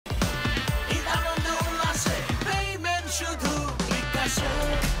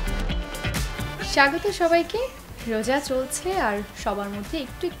স্বাগত সবাইকে। রোজা চলছে আর সবার মধ্যে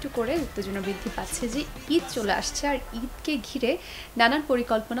একটু একটু করে উত্তেজনা বৃদ্ধি পাচ্ছে যে ঈদ চলে আসছে আর ঈদকে ঘিরে নানান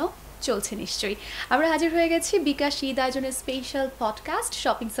পরিকল্পনাও চলছে নিশ্চয়ই। আমরা হাজির হয়ে গেছি বিকাশ ঈদ আয়োজনের special podcast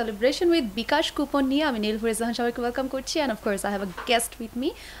shopping celebration with bKash coupon নিয়ে। আমি নীল হুরেজাহান সবাইকে ওয়েলকাম করছি and of course I have a guest with me,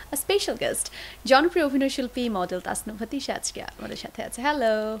 a special guest, জনপ্রিয় অভিনয় শিল্পী মডেল তাসনুভা তিশা আজকে আমাদের সাথে আছে।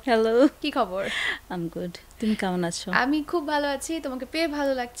 হ্যালো। হ্যালো, কি খবর? I am good. তুমি কেমন আছো? আমি খুব ভালো আছি, তোমাকে পেয়ে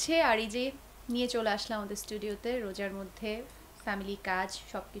ভালো লাগছে। আর এই যে নিয়ে চলে আসলাম আমাদের স্টুডিওতে, রোজার মধ্যে ফ্যামিলি কাজ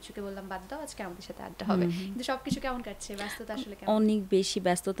সবকিছুকে বললাম বাদ দাও, আজকে আমাদের সাথে আড্ডা হবে। কিন্তু সবকিছু কেমন কাটছে? ব্যস্ততা আসলে কেমন? অনেক বেশি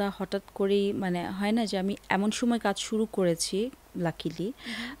ব্যস্ততা। হঠাৎ করেই মানে হয় না যে আমি এমন সময় কাজ শুরু করেছি লাকিলি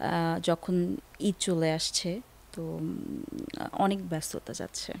যখন ঈদ চলে আসছে, তো অনেক ব্যস্ততা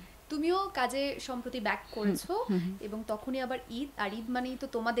যাচ্ছে। তুমিও কাজে সম্প্রতি ব্যাক করেছো এবং তখনই আবার ঈদ, আর ঈদ মানেই তো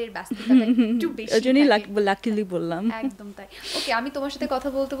তোমাদের ব্যস্ততাটা একটু বেশি, ওইজন্যই লাকিলি বললাম। একদম তাই। ওকে, আমি তোমার সাথে কথা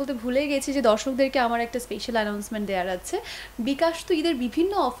বলতে বলতে ভুলে গেছি যে দর্শকদেরকে আমার একটা স্পেশাল অ্যানাউন্সমেন্ট দেওয়ার আছে। বিকাশ তো ঈদের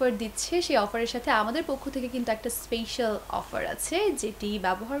বিভিন্ন অফার দিচ্ছে, সেই অফারের সাথে আমাদের পক্ষ থেকে কিন্তু একটা স্পেশাল অফার আছে, যেটি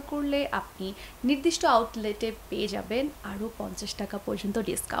ব্যবহার করলে আপনি নির্দিষ্ট আউটলেটে পেয়ে যাবেন আরও 50 টাকা পর্যন্ত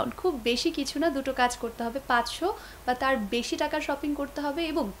ডিসকাউন্ট। খুব বেশি কিছু না, দুটো কাজ করতে হবে, 500 বা তার বেশি টাকার শপিং করতে হবে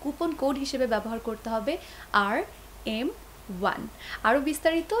এবং কুপন কোড হিসেবে ব্যবহার করতে হবে RM1। আরও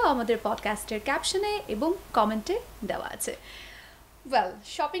বিস্তারিত আমাদের পডকাস্টের ক্যাপশনে এবং কমেন্টে দেওয়া আছে। ওয়েল,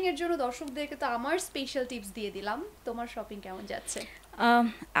 শপিং এর জন্য দর্শকদেরকে তো আমার স্পেশাল টিপস দিয়ে দিলাম। তোমার শপিং কেমন যাচ্ছে?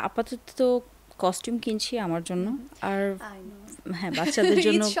 আপাতত তো কস্টিউম কিনছি আমার জন্য, আর হ্যাঁ বাচ্চাদের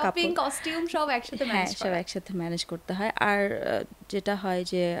জন্য শপিং, কস্টিউম সব একসাথে ম্যানেজ করতে হয়। আর যেটা হয়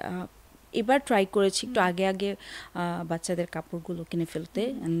যে এবার ট্রাই করেছি একটু আগে আগে বাচ্চাদের কাপড়গুলো কিনে ফেলতে,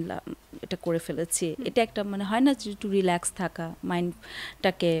 এটা করে ফেলেছি। এটা একটা মানে হয় না যে একটু রিল্যাক্স থাকা,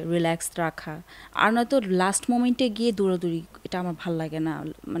 মাইন্ডটাকে রিল্যাক্স রাখা। আর নয়তো লাস্ট মোমেন্টে গিয়ে দৌড়াদৌড়ি, এটা আমার ভাল লাগে না।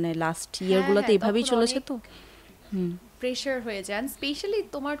 মানে লাস্ট ইয়ারগুলোতে এভাবেই চলেছে, তো প্রেশার হয়ে যান। স্পেশালি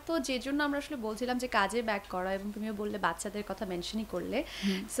তোমার তো, যে জন্য আমরা আসলে বলছিলাম যে কাজে ব্যাক করা, এবং তুমিও বললে বাচ্চাদের কথা মেনশনই করলে।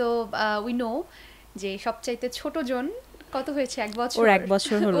 সো উই নো যে সবচাইতে ছোট জন কত হয়েছে, 1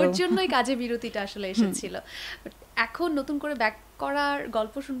 বছর, হলো, ওর জন্যই কাজে বিরতিটা আসলে এসেছিল। এখন নতুন করে ব্যাক করার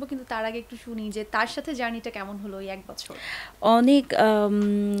গল্প শুনবো, কিন্তু তার আগে একটু শুনি যে তার সাথে জার্নিটা কেমন হলো এই 1 বছর। অনেক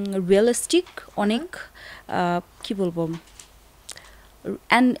রিয়েলিস্টিক, অনেক কি বলবো,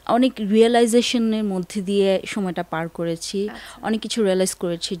 অনেক রিয়েলাইজেশনের মধ্যে দিয়ে সময়টা পার করেছি। অনেক কিছু রিয়েলাইজ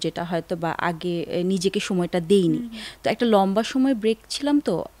করেছি যেটা হয়তো বা আগে নিজেকে সময়টা দেইনি। তো একটা লম্বা সময় ব্রেক ছিলাম,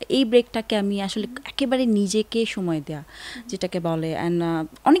 তো এই ব্রেকটাকে আমি আসলে একেবারে নিজেকে সময় দেয়া যেটাকে বলে, অ্যান্ড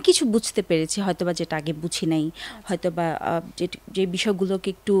অনেক কিছু বুঝতে পেরেছি হয়তো বা, যেটা আগে বুঝি নাই, হয়তো বা যে বিষয়গুলোকে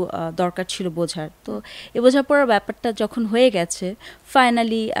একটু দরকার ছিল বোঝার। তো এ বোঝাপড়ার ব্যাপারটা যখন হয়ে গেছে,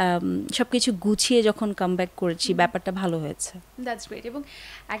 ফাইনালি সব কিছু গুছিয়ে যখন কাম ব্যাক করেছি, ব্যাপারটা ভালো হয়েছে। That's great. এবং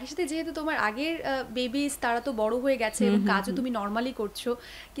একই সাথে যেহেতু তোমার আগের বেবিস তারা তো বড় হয়ে গেছে এবং কাজও তুমি নর্মালি করছো,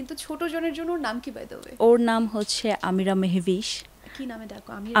 কিন্তু ছোট জনের জন্য ওর নাম কি বাই দ্য ওয়ে? ওর নাম হচ্ছে আমিরা মেহভিশ। কি নামে ডাকো?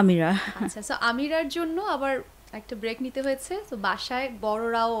 আমিরা। আচ্ছা, সো আমিরার জন্য আবার একটা ব্রেক নিতে হয়েছে। তো বাসায়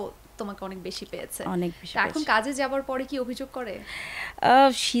বড়রাও তোমাকে অনেক বেশি পেয়েছে, অনেক বেশি। এখন কাজে যাবার পরে কি অভিযোগ করে?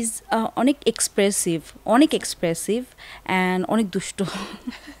 শি ইজ অনেক এক্সপ্রেসিভ অ্যান্ড অনেক দুষ্ট।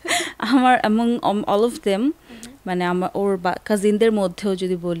 আমার এবং অল অফ দেম, মানে আমার ওর কাজিনদের মধ্যেও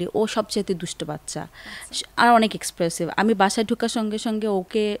যদি বলি, ও সবচেয়ে দুষ্ট বাচ্চা আর অনেক এক্সপ্রেসিভ। আমি বাসায় ঢোকার সঙ্গে সঙ্গে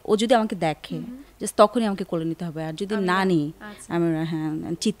ও যদি আমাকে দেখে জাস্ট তখনই আমাকে কোলে নিতে হবে, আর যদি না নিই আমি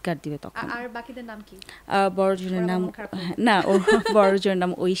চিৎকার দিবে তখন। আর বাকিদের নাম কি? বড়জনের নাম না, ওর বড়জনের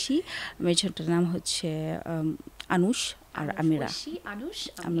নাম ঐশী, মেজরটার নাম হচ্ছে আনুষ আর আমিরা।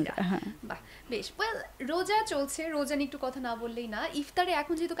 আমিরা, বাহ, বেশ। ওয়েল, রোজা চলছে, রোজা নিয়ে একটু কথা না বললেই না। ইফতারে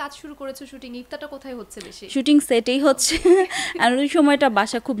এখন যেহেতু কাজ শুরু করেছো শুটিং, ইফতারটা কোথায় হচ্ছে বেশি? শুটিং সেটেই হচ্ছে। আর ওই সময়টা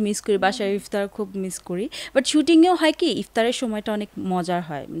বাসা খুব মিস করি, বাসার ইফতার খুব মিস করি। বাট শুটিংয়েও হয় কি, ইফতারের সময়টা অনেক মজার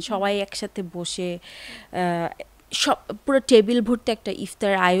হয়, সবাই একসাথে বসে সব পুরো টেবিল ভর্তি একটা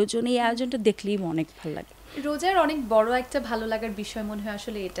ইফতার আয়োজন, এই আয়োজনটা দেখলেই অনেক ভালো লাগে। রোজার অনেক বড় একটা ভালো লাগার বিষয় মনে হয়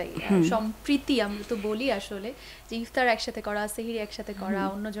আসলে এটাই, সম্প্রীতি। আমরা তো বলি আসলে যে ইফতার একসাথে করা, সেহরি একসাথে করা,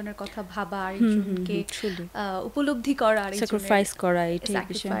 অন্যজনের কথা ভাবা, আরেকজনকে উপলব্ধি করা, স্যাক্রিফাইস করা, এটাই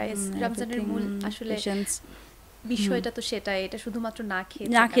বিষয়। রমজানের মূল আসলে বিষয়টা তো সেটাই, এটা শুধুমাত্র না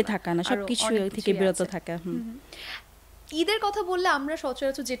খেয়ে থাকা না, সবকিছু থেকে বিরত থাকা। ঈদের কথা বললে আমরা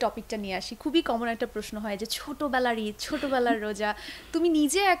সচরাচর যে টপিকটা নিয়ে আসি, খুবই কমন একটা প্রশ্ন হয় যে ছোটবেলার ঈদ, ছোটবেলার রোজা। তুমি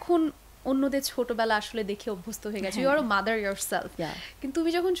নিজে এখন অন্যদের ছোটবেলা আসলে দেখে অভ্যস্ত হয়ে গেছো, you R a mother yourself, কিন্তু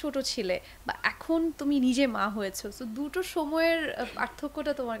তুমি যখন ছোট ছিলে বা এখন তুমি নিজে মা হয়েছো, তো দুটো সময়ের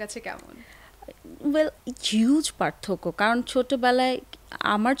পার্থক্যটা তোমার কাছে কেমন? ওয়েল, হিউজ পার্থক্য। কারণ ছোটবেলায়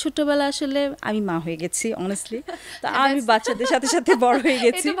আমার ছোটবেলা আসলে আমি মা হয়ে গেছি অনেস্টলি, তো আমি বাচ্চাদের সাথে সাথে বড় হয়ে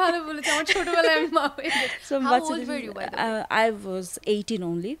গেছি। এটা ভালো বলেছে, আমার ছোটবেলায় আমি মা হয়ে গেছি। So How old বাচ্চাদের were you by the way? I was 18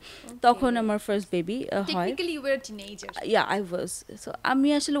 only. তখন আমার ফার্স্ট বেবি হয়। Technically you were a teenager. Yeah, I was. So আমি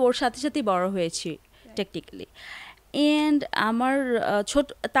আসলে ওর সাথে সাথেই বড় হয়েছি টেকনিক্যালি। এন্ড আমার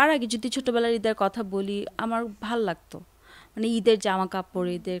তার আগে যদি ছোটবেলার ঈদের কথা বলি, আমার ভাল লাগতো, মানে ঈদের জামা কাপড়,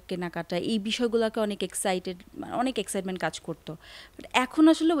 ঈদের কেনাকাটা, এই বিষয়গুলোকে অনেক এক্সাইটমেন্ট কাজ করতো। বাট এখন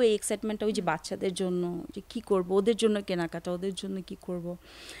আসলে ওই এক্সাইটমেন্টটা ওই যে বাচ্চাদের জন্য যে কী করব, ওদের জন্য কেনাকাটা, ওদের জন্য কি করব,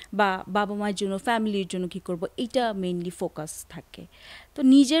 বা বাবা মায়ের জন্য, ফ্যামিলির জন্য কি করব, এইটা মেইনলি ফোকাস থাকে। তো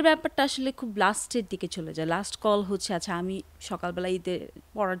নিজের ব্যাপারটা আসলে খুব লাস্টের দিকে চলে যায়। লাস্ট কল হচ্ছে আচ্ছা আমি সকালবেলা ঈদে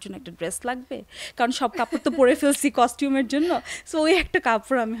পরার জন্য একটা ড্রেস লাগবে, কারণ সব কাপড় তো পরে ফেলছি কস্টিউমের জন্য, সো ওই একটা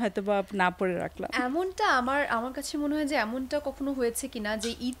কাপড় আমি হয়তো বা না পরে রাখলাম। এমনটা আমার কাছে মনে হয় যে এমনটা কখনো হয়েছে কিনা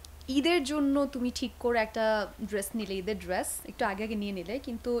যে ঈদের জন্য তুমি ঠিক করে একটা ড্রেস নিলে, ঈদের ড্রেস একটু আগে আগে নিয়ে নিলে,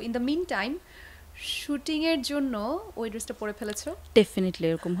 কিন্তু in the mean time shooting এর জন্য ওই ড্রেসটা পরে ফেলেছো? ডেফিনেটলি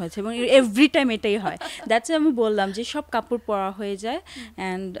এরকম হয়েছে, এবং এভরি টাইম এটাই হয়। দ্যাটস আমি বললাম যে সব কাপড় পরা হয়ে যায়,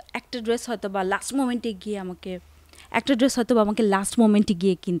 অ্যান্ড একটা ড্রেস হয়তো বা লাস্ট মোমেন্টে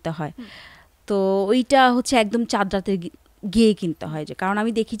গিয়ে কিনতে হয়। তো ওইটা হচ্ছে একদম চাঁদ রাতে গিয়ে কিনতে হয়, যে কারণ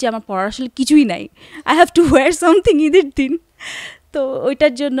আমি দেখি যে আমার পরার আসলে কিছুই নাই, I have to wire something ঈদের দিন। তো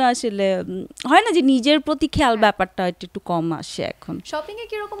ওইটার জন্য আসলে হয় না যে নিজের প্রতি খেয়াল ব্যাপারটা একটু কম আসে এখন। শপিং এ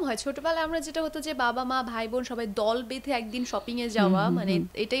কিরকম হয়? ছোটবেলায় আমরা যেটা হতো যে বাবা মা ভাই বোন সবাই দল বেঁধে একদিন শপিং এ যাওয়া, মানে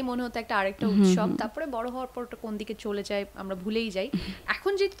এটাই মনে হতো একটা আরেকটা উৎসব। তারপরে বড় হওয়ার পর ওটা কোন দিকে চলে যায় আমরা ভুলেই যাই।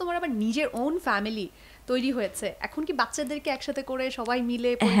 এখন যেহেতু তোমার আবার নিজের ওন ফ্যামিলি তৈরি হয়েছে, এখন কি বাচ্চাদেরকে একসাথে করে সবাই মিলে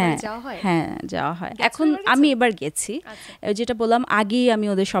পরিবারে যাওয়া হয়? হ্যাঁ, যাওয়া হয়। এখন আমি এবার গেছি, যেটা বললাম আগেই আমি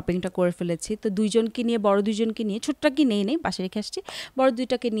ওদের শপিংটা করে ফেলেছি। তো দুইজনকে নিয়ে, বড় দুইজনকে নিয়ে, ছোটটাকে নেই বাসায় রেখে আসছি, বড়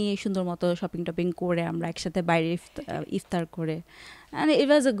দুইটাকে নিয়ে সুন্দর মতো শপিং টপিং করে আমরা একসাথে বাইরে ইফতার করে, and it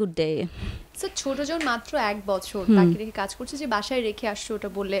was a good day. So ছোট জন মাত্র 1 বছর তাকে রেখে কাজ করছে, যে বাসায় রেখে আসছো, ওটা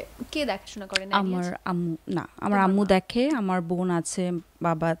বললে কে দেখাশোনা করেন? আমার আম্মু দেখে, আমার বোন আছে,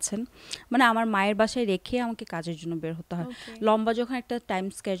 বাবা আছেন, মানে আমার মায়ের বাসায় রেখে আমাকে কাজের জন্য বের হতে হয়। লম্বা যখন একটা টাইম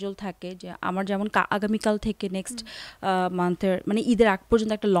স্কেজুল থাকে, যে আমার যেমন আগামীকাল থেকে নেক্সট মান্থের মানে ঈদের আগ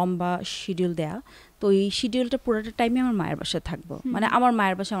পর্যন্ত একটা লম্বা শিডিউল দেয়া, তো এই শিডিউলটা পুরোটা টাইমে আমার মায়ের বাসায় থাকবো, মানে আমার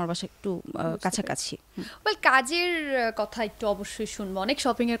মায়ের বাসা আমার বাসা একটু কাছাকাছি। কাজের কথা একটু অবশ্যই শুনবো, অনেক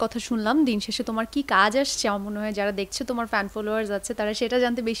শপিং এর কথা শুনলাম, দিন শেষে তোমার কি কাজ আসছে? আমার মনে হয় যারা দেখছে, তোমার ফ্যান ফলোয়ার্স আছে, তারা সেটা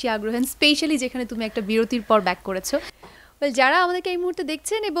জানতে বেশি আগ্রহী, স্পেশালি যেখানে তুমি একটা বিরতির পর ব্যাক করেছো। যারা আমাদেরকে এই মুহূর্তে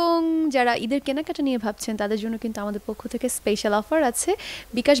দেখছেন এবং যারা ঈদের কেনাকাটা নিয়ে ভাবছেন, তাদের জন্য কিন্তু আমাদের পক্ষ থেকে স্পেশাল অফার আছে।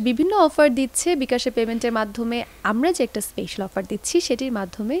 বিকাশ বিভিন্ন অফার দিচ্ছে। বিকাশের পেমেন্টের মাধ্যমে আমরা যে একটা স্পেশাল অফার দিচ্ছি, সেটির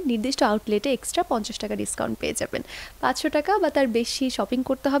মাধ্যমে নির্দিষ্ট আউটলেটে এক্সট্রা 50 টাকা ডিসকাউন্ট পেয়ে যাবেন। 500 টাকা বা তার বেশি শপিং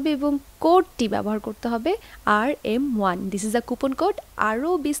করতে হবে এবং কোডটি ব্যবহার করতে হবে RM1। This is a coupon code.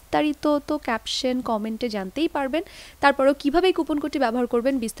 আরও বিস্তারিত তো ক্যাপশন কমেন্টে জানতেই পারবেন। তারপরেও কীভাবে এই কুপন কোডটি ব্যবহার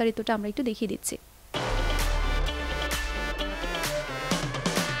করবেন বিস্তারিতটা আমরা একটু দেখিয়ে দিচ্ছি।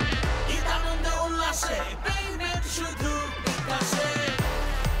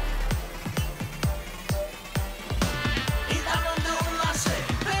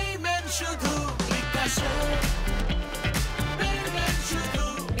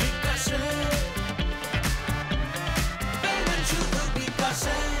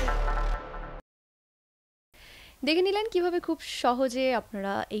 দেখে নিলেন কিভাবে খুব সহজে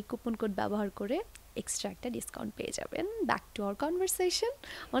আপনারা এই কুপন কোড ব্যবহার করে এক্সট্রা একটা ডিসকাউন্ট পেয়ে যাবেন। Back to our conversation.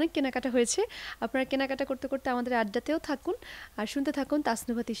 অনেক কেনাকাটা হয়েছে, আপনারা কেনাকাটা করতে করতে আমাদের আড্ডাতেও থাকুন আর শুনতে থাকুন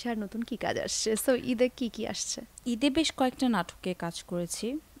তাসনুভা তিশার নতুন কি কাজ আসছে। সো ঈদে কি আসছে? ঈদে বেশ কয়েকটা নাটকে কাজ করেছি,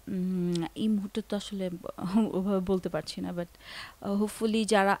 এই মুহূর্তে তো আসলে ওভাবে বলতে পারছি না, বাট হোপফুলি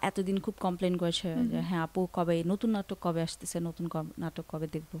যারা এতদিন খুব কমপ্লেন করেছে যে হ্যাঁ আপু কবে নতুন নাটক কবে আসতেছে, নতুন নাটক কবে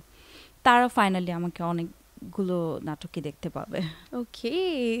দেখবো, তারা ফাইনালি আমাকে অনেকগুলো নাটকই দেখতে পাবে। ওকে,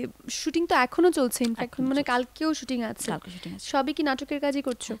 শুটিং তো এখনো চলছে, ইনফ্যাক্ট মানে কালকেও শুটিং আছে। সবই কি নাটকের কাজই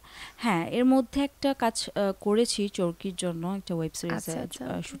করছো? হ্যাঁ, এর মধ্যে একটা কাজ করেছি চরকির জন্য, একটা ওয়েব সিরিজে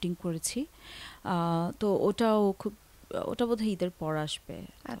শুটিং করেছি। তো ওটা বোধহয় ঈদের পর আসবে।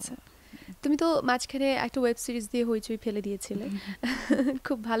 আচ্ছা, তুমি তো মাঝখানে একটা ওয়েব সিরিজ দিয়ে হইচই ফেলে দিয়েছিলে,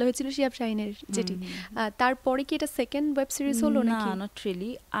 খুব ভালো হয়েছিল, শিয়াব শাহিনের যেটি। তারপরে কি এটা সেকেন্ড ওয়েব সিরিজ হলো নাকি? না, নট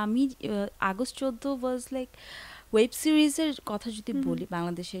রিয়েলি। আমি আগস্ট 14 ওয়াজ লাইক ওয়েব সিরিজের কথা যদি বলি,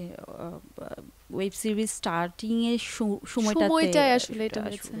 বাংলাদেশে ওয়েব সিরিজ স্টার্টিং এর সময়টাতে আসলে এটা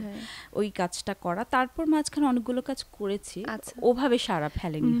হয়েছে ওই কাজটা করা। তারপর মাঝখানে অনেকগুলো কাজ করেছি, ওভাবে সারা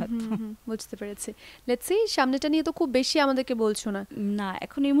ফেলেনি হয়তো। বুঝতে পেরেছি। লেটস সি, সামনেটা নিয়ে তো খুব বেশি আমাদেরকে বলছো না। না,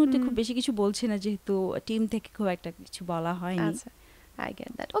 এখন এই মুহূর্তে খুব বেশি কিছু বলছি না, যেহেতু টিম থেকে খুব একটা কিছু বলা হয়নি। I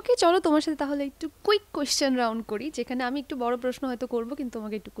get that. ওকে, চলো তোমার সাথে তাহলে একটু কুইক কোয়েশ্চেন রাউন্ড করি, যেখানে আমি একটু বড় প্রশ্ন হয়তো করবো কিন্তু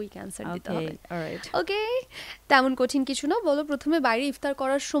তোমাকে একটু কুইক অ্যান্সার দিতে হবে। ওকে, তেমন কঠিন কিছু না। বলো, প্রথমে বাইরে ইফতার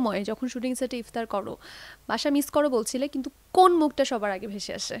করার সময় যখন শুটিং সেটে ইফতার করো, বাসা মিস করো বলছিলে, কিন্তু কোন মুখটা সবার আগে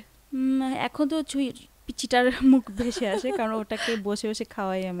ভেসে আসে? এখন তো পিচিটার মুখ ভেসে আসে, কারণ ওটাকে বসে বসে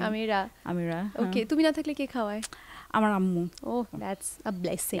খাওয়াই আমি। আমিরা। ওকে, তুমি না থাকলে কে খাওয়ায়? আমার আম্মু। ও, দ্যাটস আ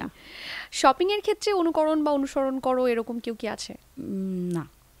ব্লেসিং। শপিং এর ক্ষেত্রে অনুকরণ বা অনুসরণ করো এরকম কেউ কি আছে? না,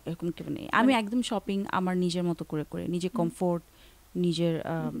 এরকম কেউ নেই। আমি একদম শপিং আমার নিজের মতো করে নিজের কমফোর্ট, নিজের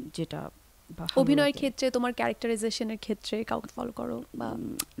যেটা। অভিনয়ের ক্ষেত্রে, তোমার ক্যারেক্টারাইজেশনের ক্ষেত্রে কাউকে ফলো করো? বা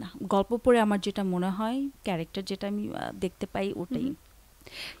না, গল্প পড়ে আমার যেটা মনে হয়, ক্যারেক্টার যেটা আমি দেখতে পাই ওটাই।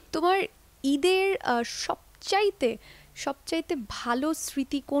 তোমার ঈদের সবচাইতে ভালো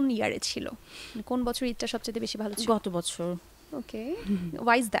স্মৃতি কোন ইয়ারে ছিল? কোন বছর ঈদটা সবচাইতে বেশি ভালো ছিল? গত বছর। ওকে,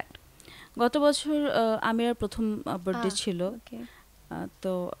 হোয়াই ইজ দ্যাট? গত বছর আমিরার প্রথম বার্থডে ছিল,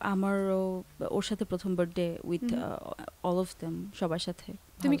 তো আমারও ওর সাথে প্রথম birthday with all of them, সবার সাথে।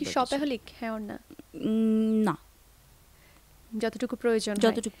 তুমি কি শপিংহলিক? হ্যাঁ ওর না? না, যতটুকু প্রয়োজন।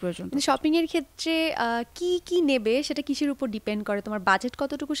 শপিং এর ক্ষেত্রে কি নেবে সেটা কিসের উপর ডিপেন্ড করে? তোমার বাজেট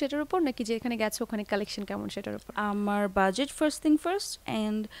কতটুকু সেটার উপর, নাকি যেখানে গেছো ওখানে কালেকশন কেমন সেটার উপর? আমার বাজেট ফার্স্ট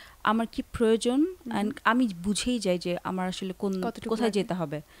এন্ড আমার কি প্রয়োজন, এন্ড আমি বুঝেই যাই যে আমার আসলে কোথায় যেতে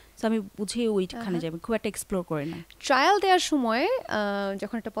হবে, সো আমি বুঝেই ওইখানে যাই, খুব একটা এক্সপ্লোর করি না। ট্রায়াল দেওয়ার সময়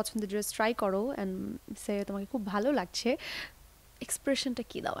যখন একটা পছন্দের ড্রেস ট্রাই করো এন্ড সে তোমাকে খুব ভালো লাগছে, এক্সপ্রেশনটা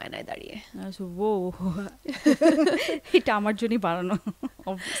কি দাও আয়নায় দাঁড়িয়ে? এটা আমার জন্যই বানানো,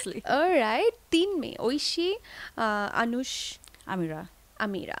 অবভিয়াসলি। অলরাইট, 3 মেয়ে, ঐশী, আনুষ,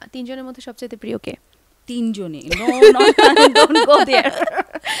 আমিরা। 3 জনের মধ্যে সবচেয়ে প্রিয় কে? 3 জনই। No, don't go there.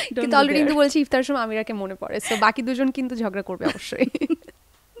 কিন্তু অলরেডি কিন্তু বলছি ইফতার সময় আমিরাকে মনে পড়ে, সো বাকি দুজন কিন্তু ঝগড়া করবে অবশ্যই।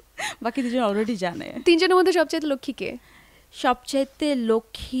 বাকি দুজন অলরেডি জানে। 3 জনের মধ্যে সবচেয়ে লক্ষ্মী কে? সবচেয়ে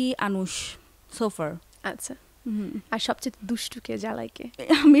লক্ষ্মী আনুষ, সোফার। আচ্ছা, আর সবচেয়ে দুষ্টু কে, জ্বালায় কে?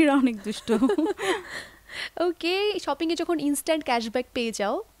 আমিরা অনেক দুষ্টু। ওকে, শপিং এ যখন ইনস্ট্যান্ট ক্যাশব্যাক পেয়ে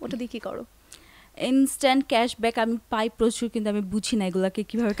যাও, ওটা দিয়ে কি করো? ইনস্ট্যান্ট ক্যাশব্যাক আমি পাই প্রচুর, কিন্তু আমি বুঝি না এগুলাকে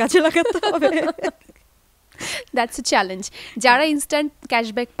কিভাবে কাজে লাগাতে হবে। That's a challenge. যারা ইনস্ট্যান্ট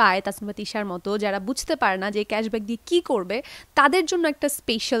ক্যাশব্যাক পায়, তাসনুভা তিশার মতো, যারা বুঝতে পারে না যে ক্যাশব্যাক দিয়ে কি করবে, তাদের জন্য একটা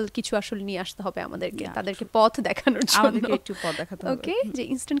স্পেশাল কিছু আসলে নিয়ে আসতে হবে আমাদেরকে, তাদেরকে পথ দেখানোর জন্য। আমাদেরকে একটু পথ দেখাতে হবে। ওকে, যে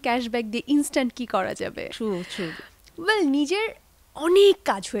ইনস্ট্যান্ট ক্যাশব্যাক দিয়ে ইনস্ট্যান্ট কি করা যাবে। ট্রু। ওয়েল, নিজের অনেক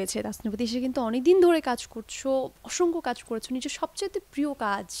কাজ হয়েছে তাসনুভা তিশা, কিন্তু অনেকদিন ধরে কাজ করছো, অসংখ্য কাজ করেছো। নিজের সবচেয়ে প্রিয়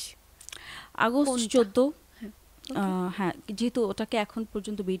কাজ? আগস্ট 14। হ্যাঁ, যেহেতু ওটাকে এখন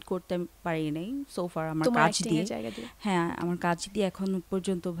পর্যন্ত বিট করতে পারি নাই সোফার আমার কাজ দিয়ে। হ্যাঁ, আমার কাজ দিয়ে এখন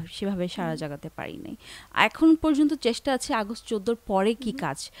পর্যন্ত সেভাবে সারা জাগাতে পারি নাই। এখন পর্যন্ত চেষ্টা আছে আগস্ট 14 পরে কি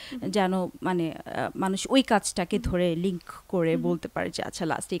কাজ যেন মানে মানুষ ওই কাজটাকে ধরে লিংক করে বলতে পারে যে আচ্ছা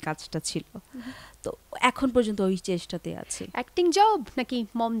লাস্ট এই কাজটা ছিল। তো এখন পর্যন্ত ওই চেষ্টাতে আছে। অ্যাক্টিং জব নাকি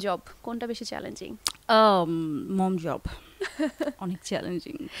মম জব, কোনটা বেশি চ্যালেঞ্জিং? মম জব অনেক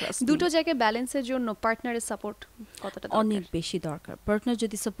চ্যালেঞ্জিং। দুটো জায়গায় ব্যালেন্সের জন্য পার্টনারের সাপোর্ট কতটা দরকার? অনেক বেশি দরকার। পার্টনার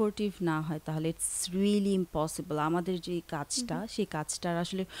যদি সাপোর্টিভ না হয় তাহলে ইটস রিয়েলি ইম্পসিবল। আমাদের যে কাজটা, সেই কাজটার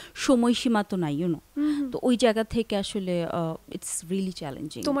আসলে সময়সীমা তো নাই, তো ওই জায়গা থেকে আসলে ইটস রিয়েলি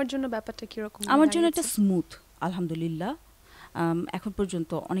চ্যালেঞ্জিং। তোমার জন্য ব্যাপারটা কিরকম? আমার জন্য এটা স্মুথ, আলহামদুলিল্লাহ, এখন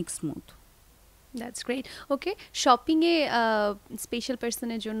পর্যন্ত অনেক smooth. That's great. Okay, shopping a special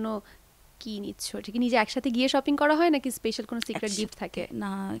পারসনের জন্য কি নিচ্ছ? ঠিক নিজে একসাথে গিয়ে শপিং করা হয় নাকি স্পেশাল কোনো সিক্রেট গিফট থাকে?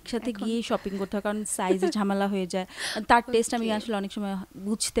 না, একসাথে গিয়ে শপিং করতে হয়, কারণ সাইজে ঝামেলা হয়ে যায়। তার টেস্ট আমি আসলে অনেক সময়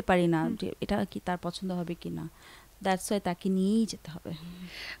বুঝতে পারি না যে এটা কি তার পছন্দ হবে কিনা, দ্যাটস ওয়াই তাকে নিয়েই যেতে হবে।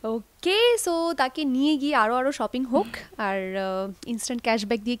 ওকে, সো তাকে নিয়ে গিয়ে আরো শপিং হোক, আর ইনস্ট্যান্ট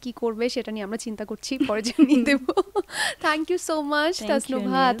ক্যাশব্যাক দিয়ে কি করবে সেটা নিয়ে আমরা চিন্তা করছি, পরে জানিয়ে দেব। Thank you so much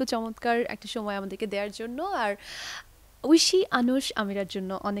Tasnuva, এত চমৎকার একটা সময় আমাদেরকে দেওয়ার জন্য। আর ঐশী, আনুষ, আমিরার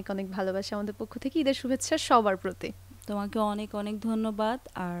জন্য অনেক অনেক ভালোবাসা আমাদের পক্ষ থেকে, ঈদের শুভেচ্ছা সবার প্রতি। তোমাকে অনেক অনেক ধন্যবাদ।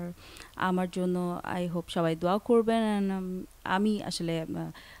 আর আমার জন্য আই হোপ সবাই দোয়া করবেন। আমি আসলে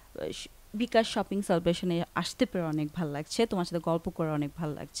বিকাশ শপিং সেলিব্রেশনে আসতে পেরে অনেক ভালো লাগছে, তোমার সাথে গল্প করে অনেক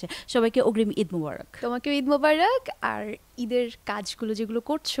ভালো লাগছে। সবাইকে অগ্রিম ঈদ মোবারক। তোমাকেও ঈদ মোবারক। আর ঈদের কাজগুলো যেগুলো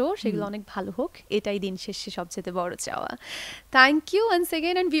করছো সেগুলো অনেক ভালো হোক, এটাই দিন শেষে সবচেয়ে বড় চাওয়া। Thank you once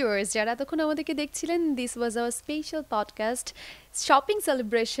again. And viewers যারা এতক্ষণ আমাদেরকে দেখছিলেন, this was our special podcast shopping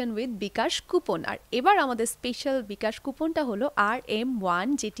celebration with bKash coupon. আর এবার আমাদের স্পেশাল বিকাশ কুপনটা হলো RM1,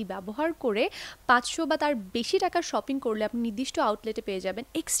 যেটি ব্যবহার করে 500 বা তার বেশি টাকার শপিং করলে আপনি নির্দিষ্ট আউটলেটে পেয়ে যাবেন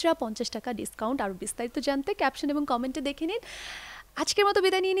এক্সট্রা 50 টাকা ডিসকাউন্ট। আর বিস্তারিত জানতে ক্যাপশন এবং কমেন্টে দেখে নিন। আজকের মতো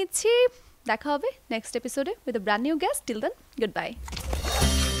বিদায় নিয়ে নিচ্ছি, দেখা হবে নেক্সট এপিসোডে with a brand new guest. Till then, good bye.